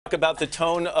About the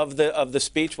tone of the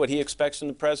speech, what he expects from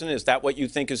the president? Is that what you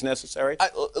think is necessary?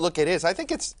 Look, it is. I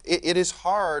think it is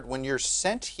hard when you're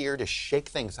sent here to shake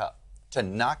things up, to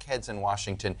knock heads in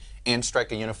Washington and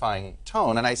strike a unifying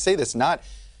tone. And I say this not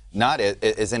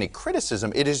as any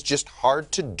criticism. It is just hard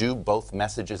to do both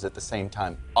messages at the same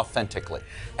time authentically.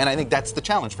 And I think that's the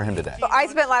challenge for him today. I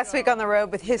spent last week on the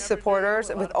road with his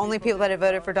supporters, with only people that have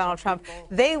voted for Donald Trump.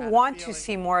 They want to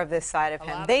see more of this side of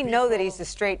him. They know that he's a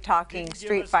straight-talking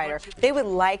street fighter. They would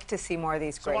like to see more of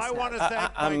these grace notes.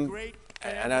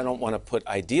 And I don't want to put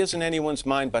ideas in anyone's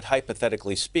mind, but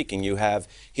hypothetically speaking, you have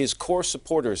his core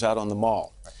supporters out on the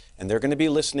mall. And they're going to be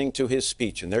listening to his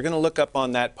speech, and they're going to look up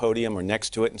on that podium or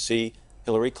next to it and see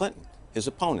Hillary Clinton, his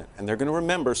opponent. And they're going to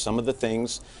remember some of the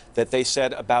things that they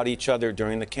said about each other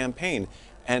during the campaign.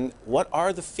 And what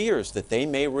are the fears that they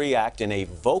may react in a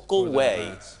vocal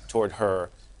way toward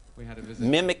her,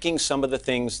 mimicking some of the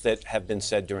things that have been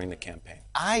said during the campaign?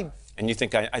 And you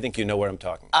think I think you know what I'm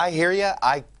talking about. I hear you.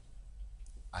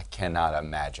 I cannot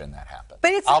imagine that happen.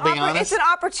 But it's an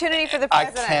opportunity for the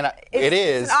president.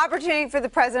 It's an opportunity for the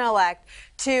president-elect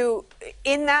to,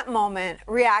 in that moment,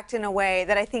 react in a way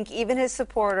that I think even his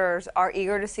supporters are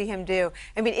eager to see him do.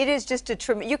 I mean, it is just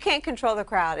you can't control the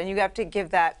crowd, and you have to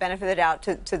give that benefit of the doubt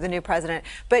to the new president.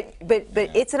 But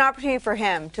it's an opportunity for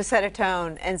him to set a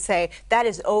tone and say, that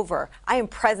is over. I am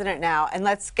president now, and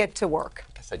let's get to work.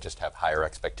 I just have higher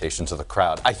expectations of the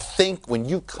crowd. I think when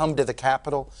you come to the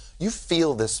Capitol, you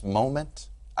feel this moment.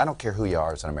 I don't care who you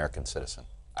are as an American citizen,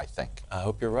 I think. I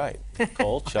hope you're right.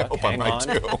 Cole, Chuck, hang on.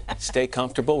 Stay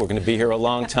comfortable. We're going to be here a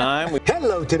long time.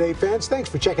 Hello, Today fans. Thanks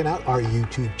for checking out our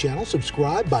YouTube channel.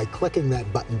 Subscribe by clicking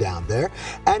that button down there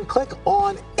and click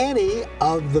on any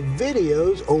of the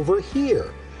videos over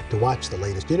here to watch the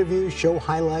latest interviews, show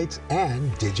highlights,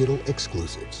 and digital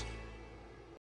exclusives.